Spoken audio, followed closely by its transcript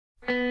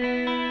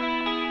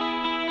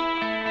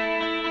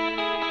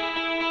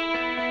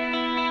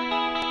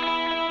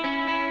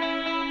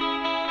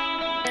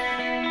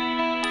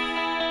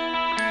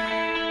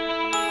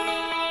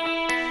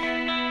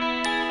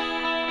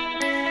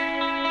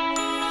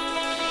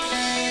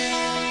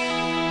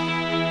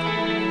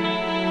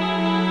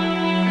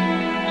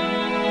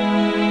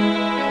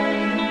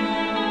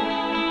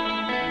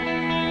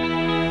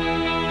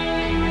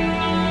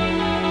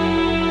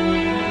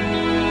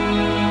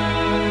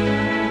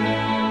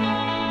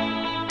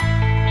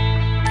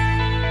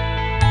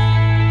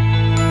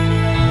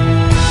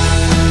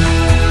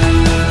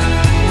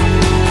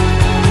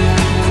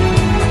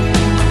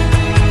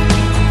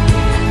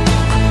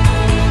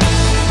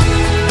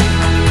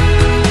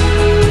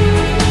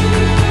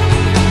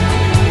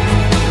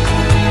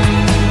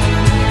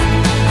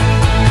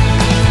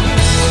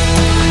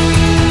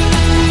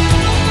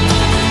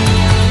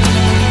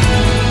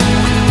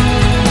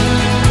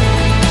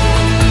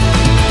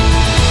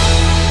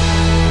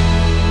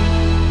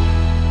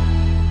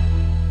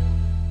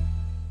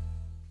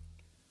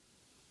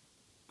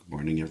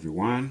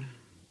everyone.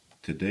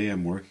 Today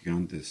I'm working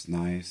on this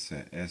nice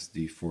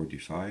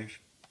SD45.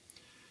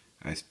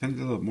 I spent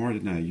a little more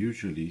than I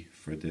usually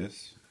for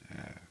this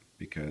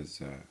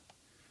because,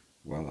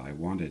 well, I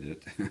wanted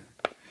it.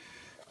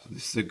 So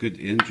this is a good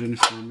engine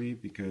for me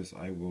because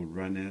I will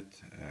run it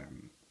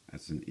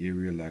as an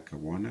Erie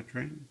Lackawanna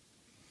train,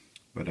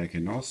 but I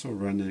can also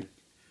run it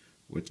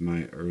with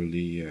my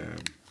early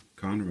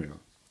Conrail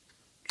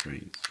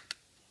trains.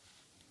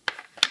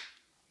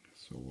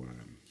 So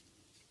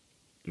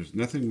there's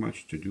nothing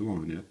much to do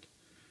on it.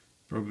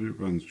 Probably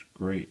runs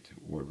great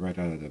right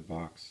out of the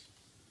box.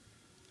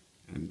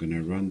 I'm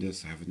gonna run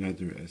this. I have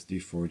another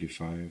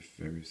SD45,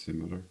 very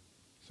similar.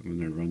 So I'm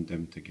gonna run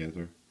them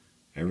together.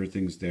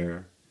 Everything's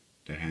there,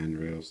 the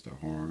handrails, the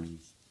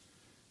horns.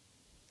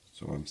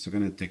 So I'm still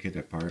gonna take it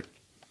apart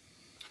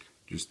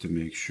just to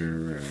make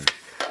sure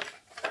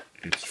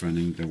it's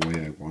running the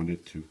way I want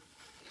it to.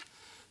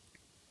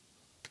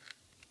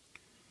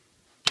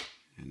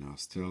 And I'll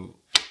still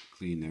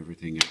clean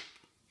everything up.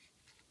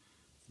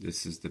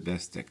 This is the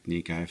best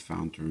technique I've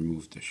found to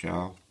remove the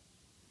shell.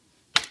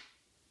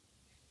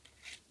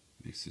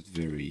 Makes it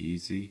very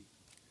easy.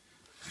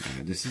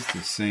 This is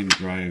the same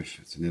drive.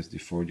 It's an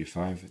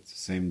SD45. It's the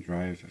same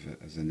drive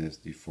as an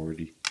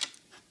SD40.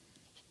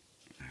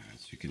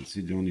 As you can see,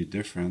 the only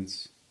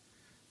difference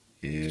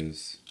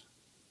is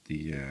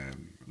the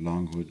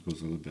long hood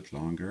goes a little bit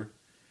longer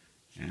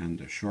and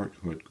the short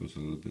hood goes a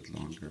little bit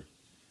longer.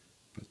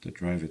 But the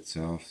drive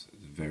itself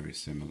is very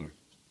similar.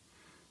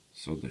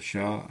 So the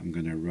shell, I'm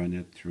going to run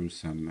it through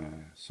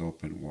some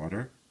soap and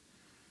water.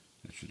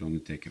 That should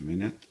only take a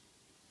minute.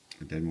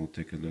 And then we'll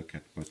take a look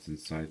at what's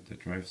inside the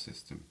drive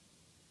system.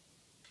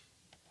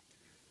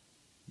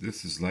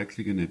 This is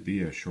likely going to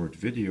be a short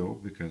video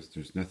because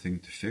there's nothing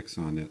to fix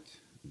on it.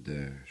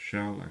 The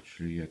shell,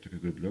 actually, I took a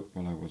good look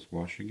while I was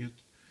washing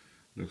it.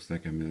 Looks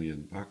like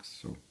 $1,000,000,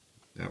 so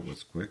that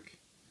was quick.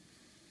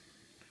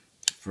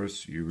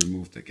 First, you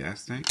remove the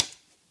gas tank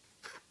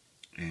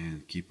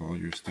and keep all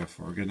your stuff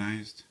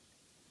organized.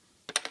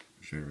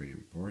 Very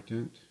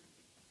important.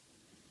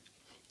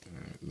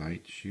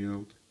 Light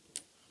shield.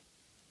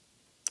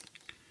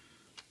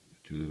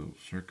 2 little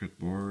circuit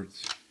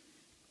boards.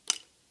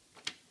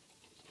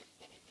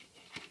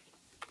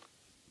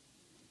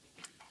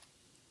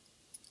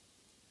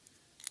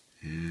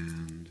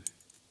 And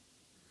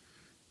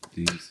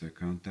these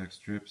contact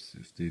strips,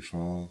 if they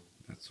fall,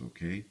 that's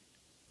okay.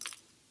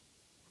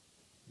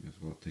 As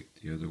well take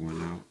the other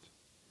one out.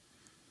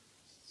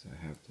 So I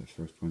have the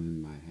first one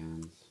in my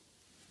hands.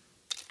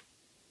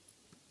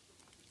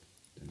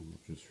 Then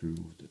we'll just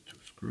remove the 2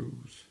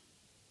 screws.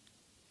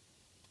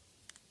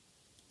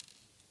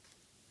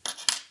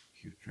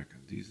 Keep track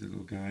of these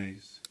little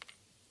guys.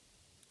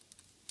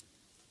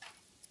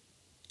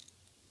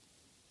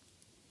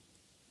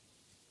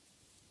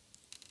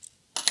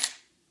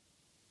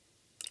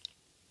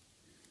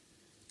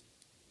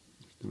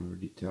 You can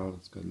already tell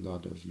it's got a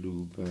lot of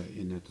lube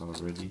in it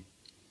already.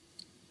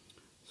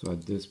 So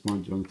at this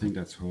point, the only thing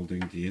that's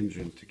holding the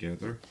engine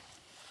together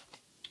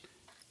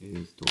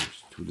is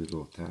those 2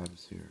 little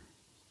tabs here.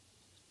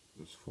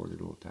 There's 4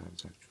 little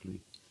tabs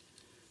actually.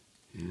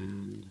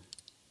 And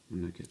I'm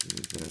going to get rid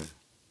of the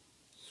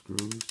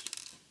screws.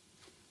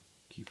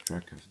 Keep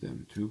track of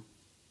them too.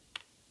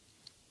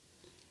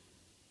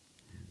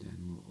 And then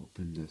we'll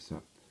open this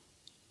up.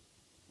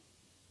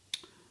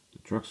 The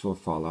trucks will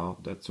fall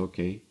out, that's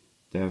okay.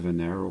 They have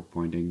an arrow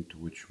pointing to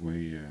which way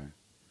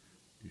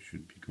you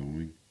should be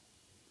going.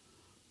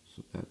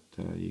 So that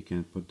you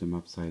can't put them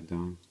upside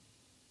down.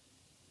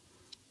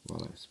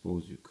 Well, I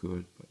suppose you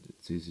could, but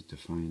it's easy to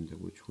find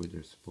which way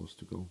they're supposed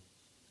to go.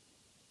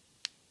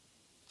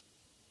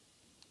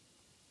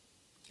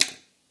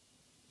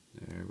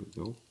 There we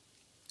go.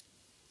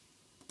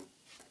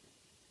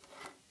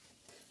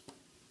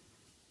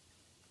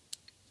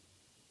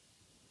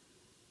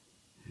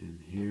 And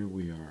here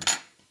we are.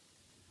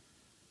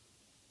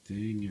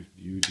 Thing of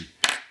beauty.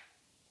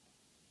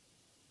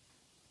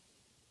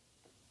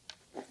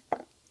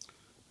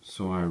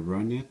 So I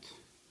run it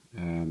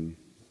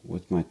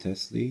with my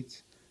test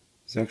leads.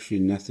 There's actually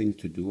nothing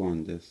to do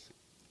on this,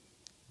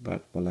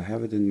 but while I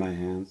have it in my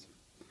hands,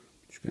 I'm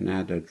just going to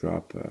add a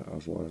drop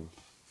of oil.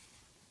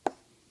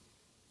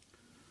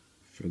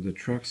 For the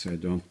trucks, I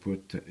don't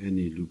put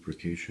any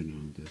lubrication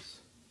on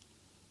this.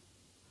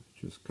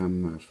 Just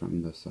come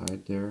from the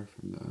side there,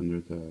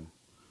 under the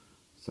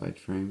side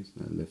frames,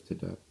 and I lift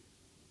it up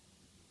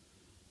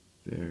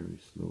very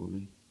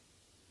slowly.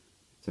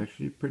 It's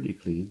actually pretty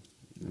clean.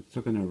 I'm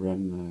still going to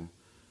run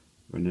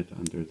it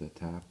under the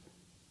tap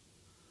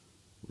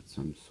with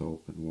some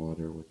soap and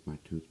water with my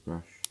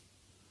toothbrush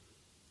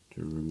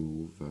to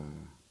remove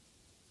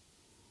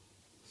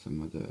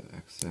some of the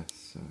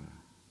excess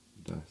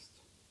dust.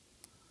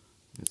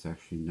 It's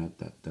actually not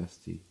that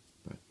dusty,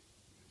 but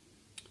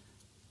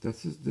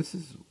this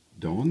is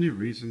the only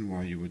reason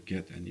why you would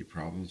get any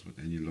problems with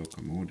any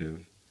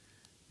locomotive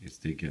is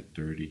they get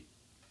dirty.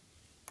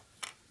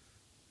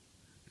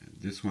 And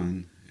this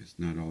one is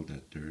not all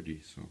that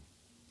dirty, so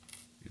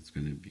it's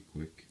going to be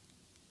quick.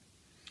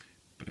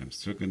 but I'm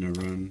still gonna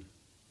run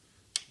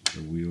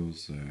the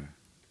wheels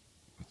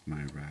with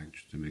my rag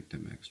just to make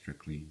them extra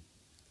clean.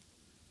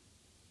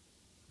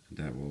 And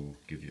that will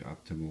give you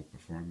optimal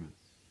performance.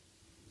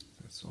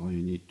 That's all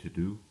you need to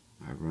do.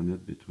 I run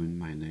it between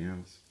my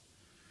nails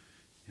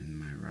and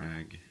my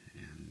rag,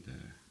 and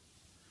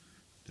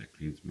that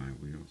cleans my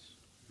wheels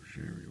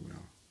very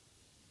well.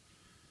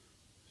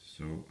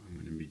 So I'm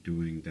going to be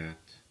doing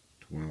that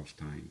 12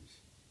 times.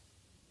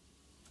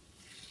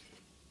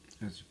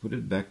 As you put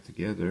it back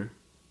together,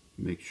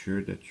 make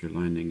sure that you're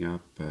lining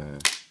up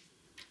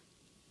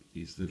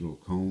these little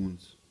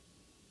cones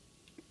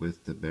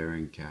with the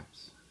bearing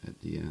caps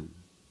at the end.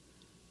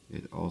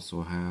 It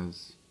also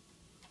has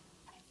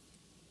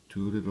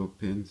 2 little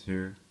pins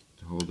here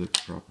to hold it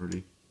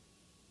properly.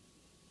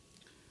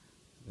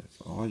 That's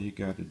all you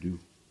got to do.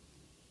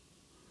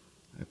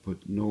 I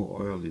put no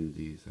oil in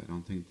these. I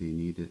don't think they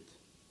need it.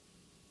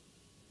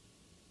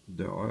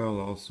 The oil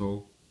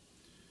also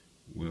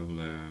will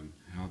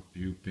help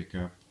you pick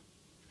up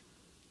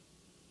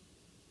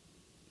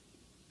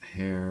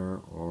hair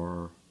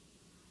or,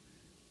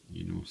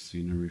 you know,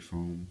 scenery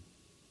foam.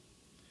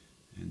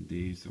 And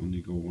these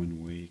only go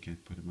one way. You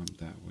can't put them up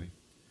that way.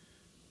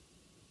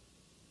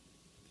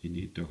 You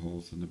need the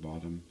holes in the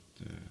bottom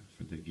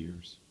for the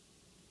gears.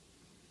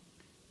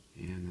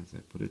 And as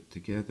I put it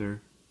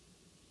together,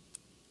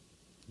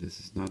 this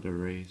is not a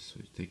race, so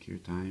you take your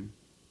time.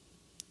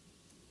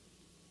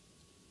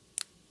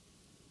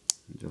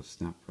 And just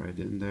snap right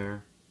in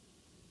there.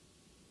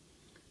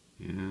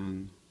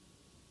 And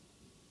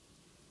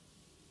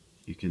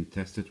you can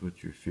test it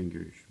with your finger.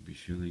 You should be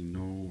feeling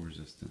no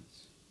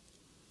resistance.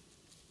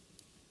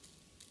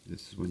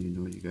 This is when you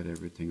know you got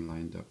everything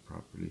lined up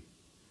properly.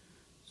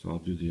 So I'll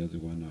do the other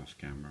one off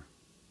camera.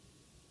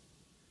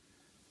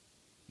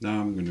 Now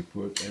I'm going to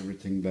put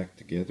everything back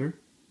together.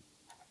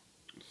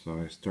 So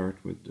I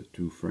start with the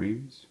 2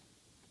 frames.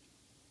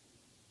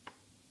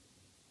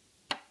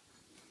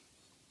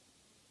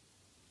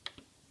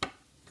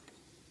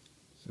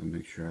 So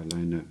make sure I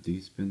line up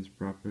these pins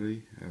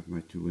properly. I have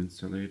my 2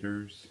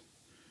 insulators.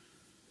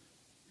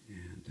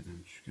 And then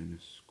I'm just going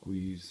to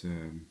squeeze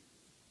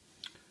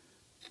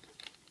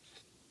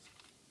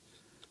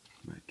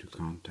my 2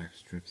 contact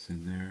strips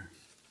in there.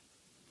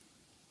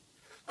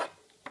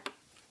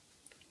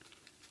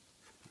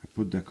 I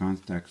put the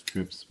contact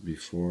strips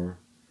before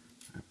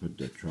I put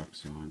the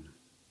trucks on,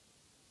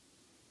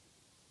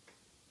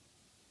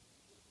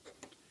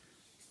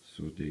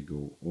 so they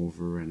go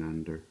over and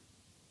under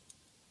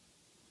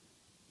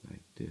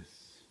like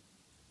this.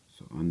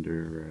 So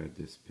under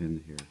this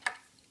pin here.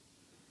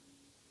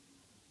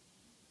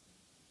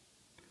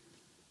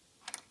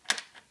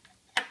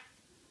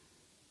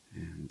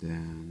 And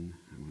then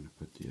I'm going to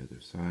put the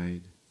other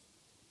side.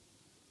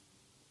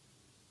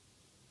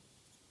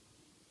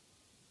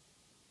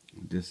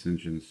 This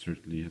engine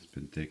certainly has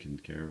been taken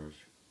care of.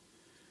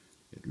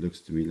 It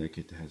looks to me like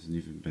it hasn't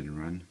even been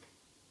run.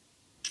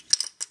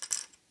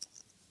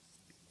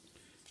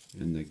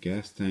 And the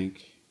gas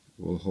tank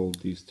will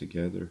hold these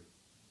together.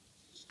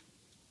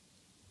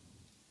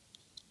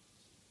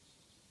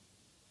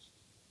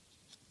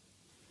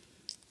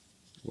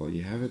 While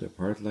you have it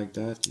apart like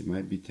that, you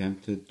might be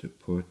tempted to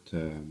put,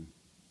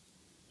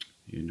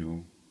 you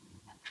know,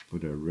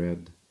 put a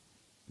red,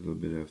 little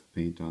bit of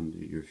paint on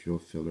your fuel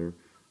filler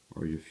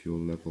or your fuel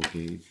level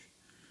gauge.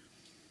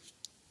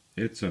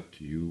 It's up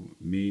to you.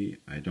 Me,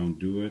 I don't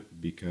do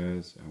it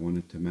because I want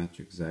it to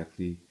match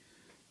exactly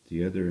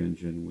the other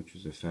engine, which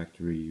is a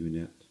factory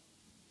unit.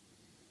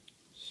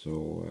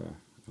 So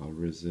I'll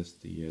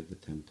resist the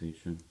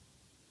temptation.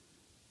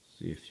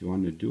 See, if you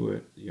want to do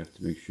it, you have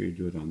to make sure you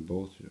do it on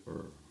both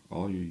or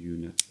all your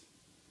units.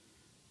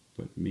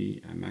 But me,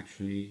 I'm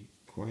actually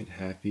quite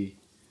happy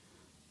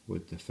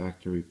with the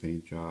factory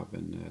paint job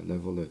and the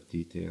level of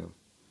detail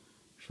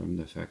from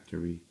the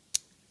factory.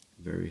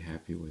 Very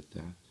happy with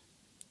that.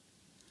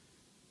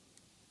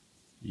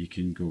 You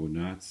can go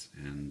nuts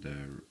and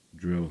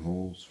drill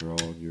holes for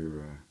all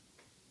your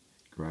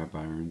grab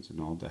irons and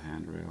all the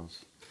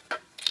handrails.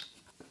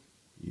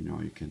 You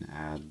know, you can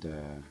add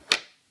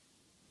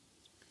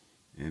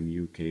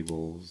MU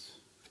cables,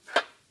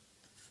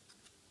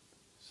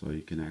 so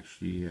you can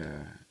actually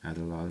add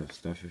a lot of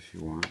stuff if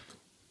you want.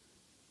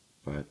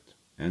 But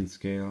end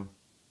scale,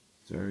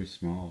 it's very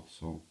small,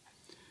 so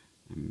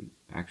I'm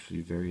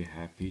actually very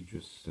happy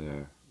just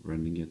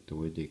running it the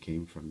way they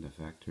came from the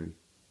factory.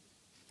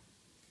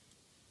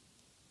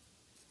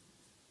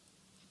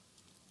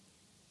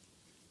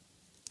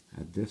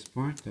 At this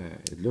point,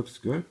 it looks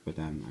good, but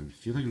I'm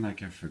feeling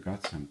like I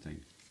forgot something.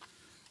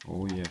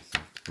 Oh yes, I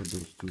have to put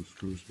those 2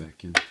 screws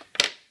back in.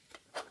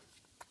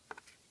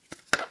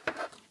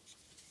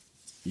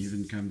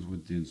 Even comes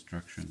with the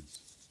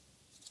instructions,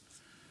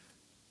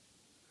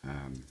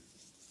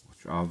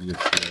 which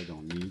obviously I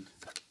don't need.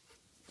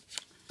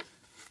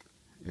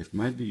 It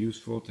might be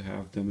useful to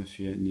have them if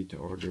you need to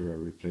order a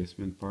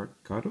replacement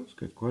part. Kato's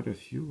got quite a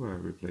few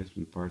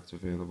replacement parts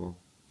available.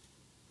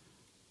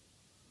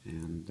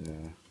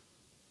 And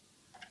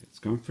it's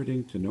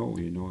comforting to know,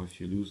 you know, if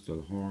you lose the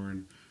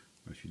horn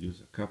If you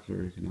use a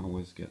coupler, you can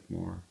always get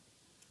more.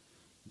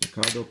 The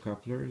Kato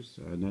couplers,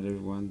 not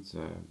everyone's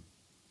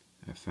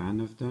a fan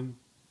of them.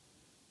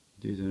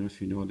 I don't know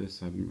if you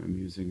notice I'm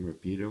using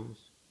repeatos,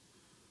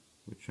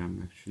 which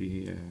I'm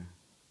actually,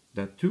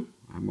 that too,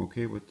 I'm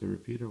okay with the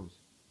repeatos.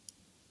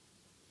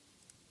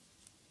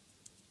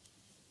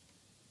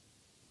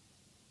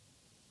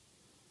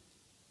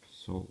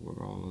 So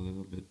we're all a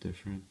little bit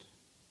different.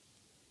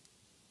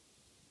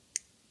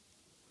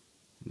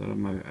 A lot of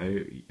my,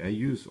 I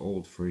use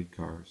old freight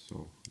cars,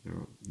 so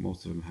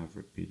most of them have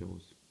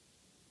repeatos.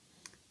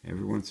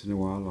 Every once in a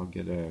while I'll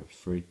get a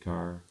freight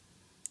car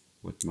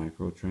with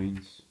micro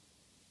trains.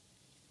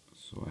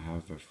 So I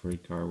have a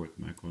freight car with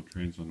micro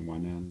trains on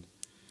one end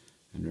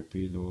and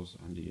repeatos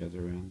on the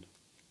other end.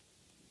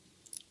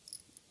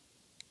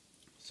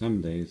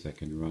 Some days I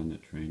can run a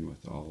train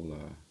with all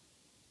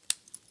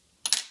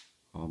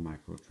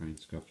micro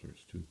trains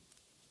couplers too.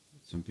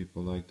 Some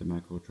people like the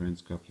micro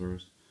trains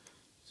couplers,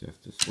 so you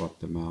have to swap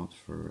them out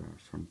for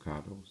from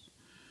Katos.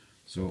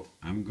 So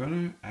I'm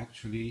gonna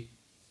actually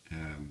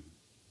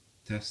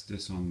test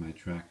this on my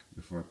track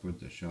before I put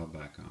the shell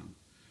back on.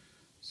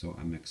 So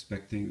I'm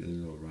expecting that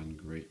it'll run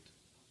great.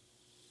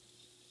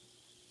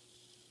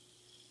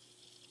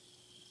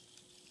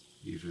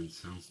 Even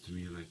sounds to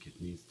me like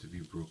it needs to be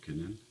broken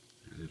in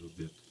a little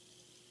bit.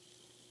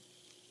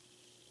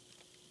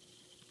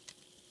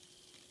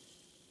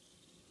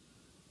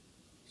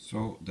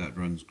 So that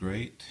runs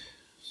great.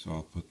 So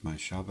I'll put my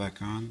shell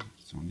back on.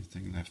 It's the only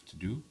thing left to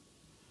do.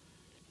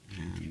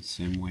 And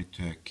same way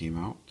it came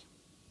out.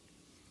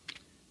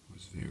 It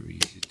was very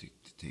easy to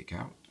take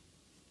out.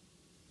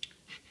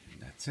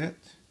 And that's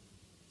it.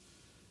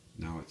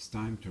 Now it's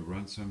time to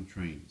run some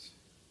trains.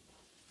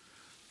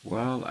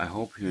 Well, I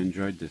hope you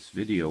enjoyed this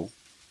video.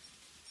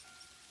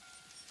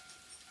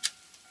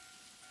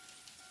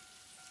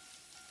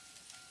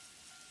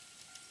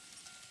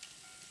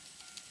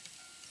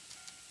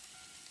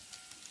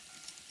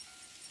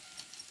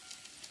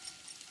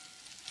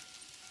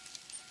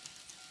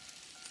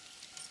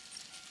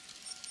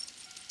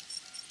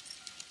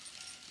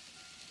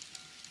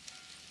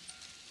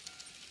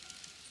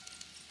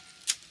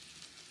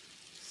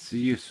 See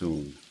you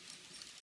soon.